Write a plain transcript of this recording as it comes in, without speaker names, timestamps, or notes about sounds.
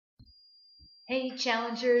Hey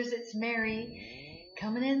challengers, it's Mary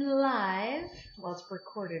coming in live. Well, it's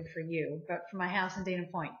recorded for you, but from my house in Dana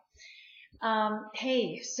Point.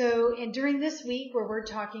 During this week where we're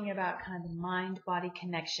talking about kind of the mind-body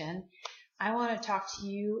connection, I want to talk to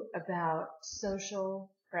you about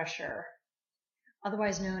social pressure,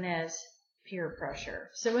 otherwise known as peer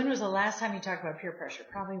pressure. So when was the last time you talked about peer pressure?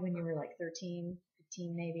 Probably when you were like 13,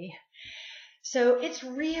 15 maybe. So it's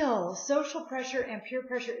real. Social pressure and peer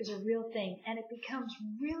pressure is a real thing, and it becomes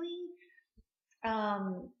really,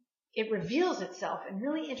 it reveals itself in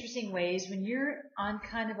really interesting ways when you're on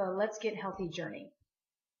kind of a let's get healthy journey.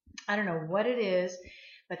 I don't know what it is,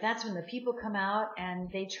 but that's when the people come out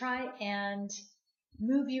and they try and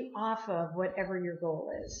move you off of whatever your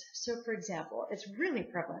goal is. So for example, it's really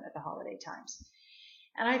prevalent at the holiday times.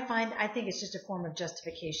 And I think it's just a form of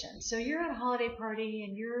justification. So you're at a holiday party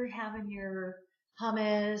and you're having your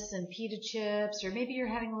hummus and pita chips, or maybe you're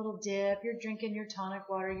having a little dip, you're drinking your tonic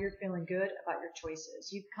water, you're feeling good about your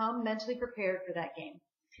choices. You've come mentally prepared for that game.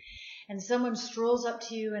 And someone strolls up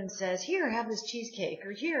to you and says, here, have this cheesecake,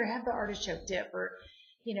 or here, have the artichoke dip, or,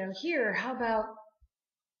 here, how about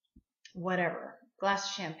whatever, glass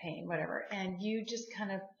of champagne, whatever. And you just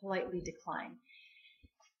kind of politely decline.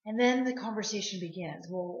 And then the conversation begins.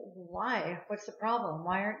 Well, why? What's the problem?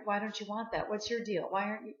 Why don't you want that? What's your deal? Why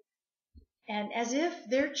aren't you? And as if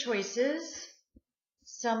their choices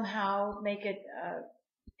somehow make it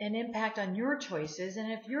an impact on your choices,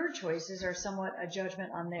 and if your choices are somewhat a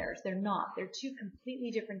judgment on theirs, they're not. They're two completely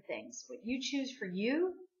different things. What you choose for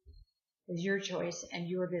you is your choice and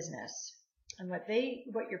your business. And what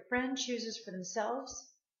your friend chooses for themselves,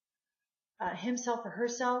 himself or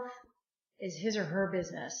herself, is his or her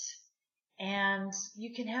business. And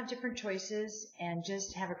you can have different choices and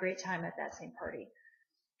just have a great time at that same party.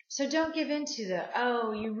 So don't give in to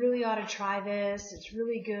you really ought to try this. It's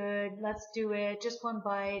really good. Let's do it. Just one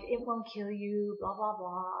bite. It won't kill you. Blah, blah,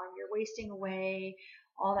 blah. You're wasting away.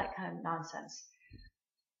 All that kind of nonsense.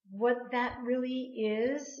 What that really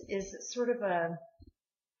is sort of a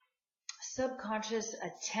subconscious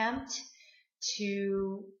attempt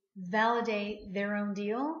to validate their own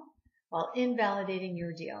deal while invalidating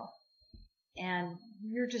your deal. And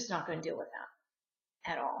you're just not going to deal with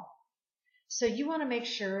that at all. So you want to make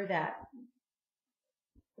sure that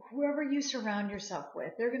whoever you surround yourself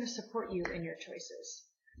with, they're going to support you in your choices.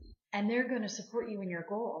 And they're going to support you in your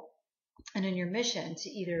goal and in your mission to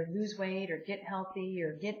either lose weight or get healthy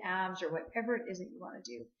or get abs or whatever it is that you want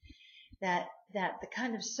to do. That the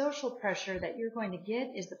kind of social pressure that you're going to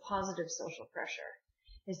get is the positive social pressure,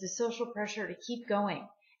 is the social pressure to keep going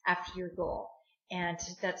after your goal, and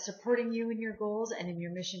that's supporting you in your goals and in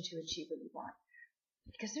your mission to achieve what you want.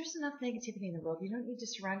 Because there's enough negativity in the world. You don't need to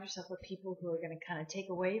surround yourself with people who are going to kind of take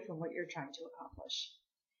away from what you're trying to accomplish.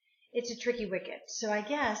 It's a tricky wicket. So I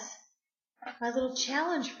guess my little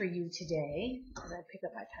challenge for you today, as I pick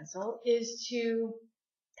up my pencil, is to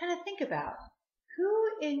kind of think about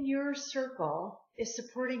who in your circle is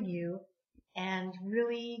supporting you and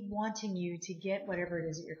really wanting you to get whatever it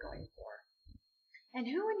is that you're going for. And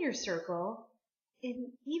who in your circle,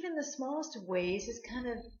 in even the smallest of ways, is kind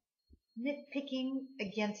of nitpicking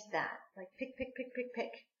against that. Like pick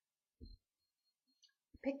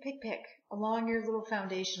along your little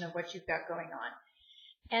foundation of what you've got going on.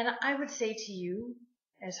 And I would say to you,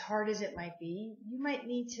 as hard as it might be, you might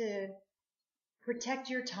need to protect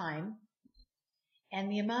your time and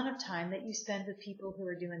the amount of time that you spend with people who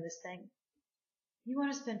are doing this thing. You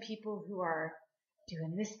want to spend people who are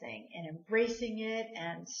doing this thing and embracing it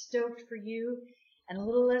and stoked for you, and a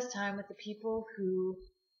little less time with the people who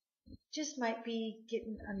just might be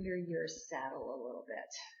getting under your saddle a little bit.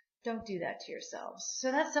 Don't do that to yourselves.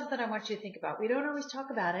 So that's something I want you to think about. We don't always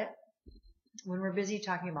talk about it when we're busy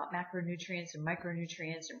talking about macronutrients and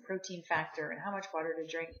micronutrients and protein factor and how much water to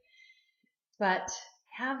drink. But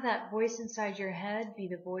have that voice inside your head be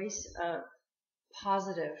the voice of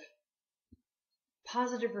positive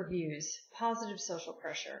reviews, positive social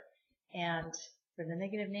pressure. And for the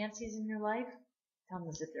negative Nancys in your life, tell them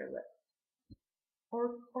to zip their lip.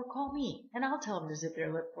 Or call me, and I'll tell them to zip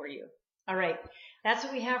their lip for you. All right, that's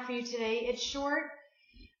what we have for you today. It's short,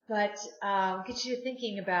 but get you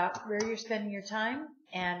thinking about where you're spending your time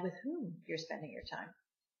and with whom you're spending your time.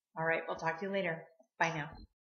 All right, we'll talk to you later. Bye now.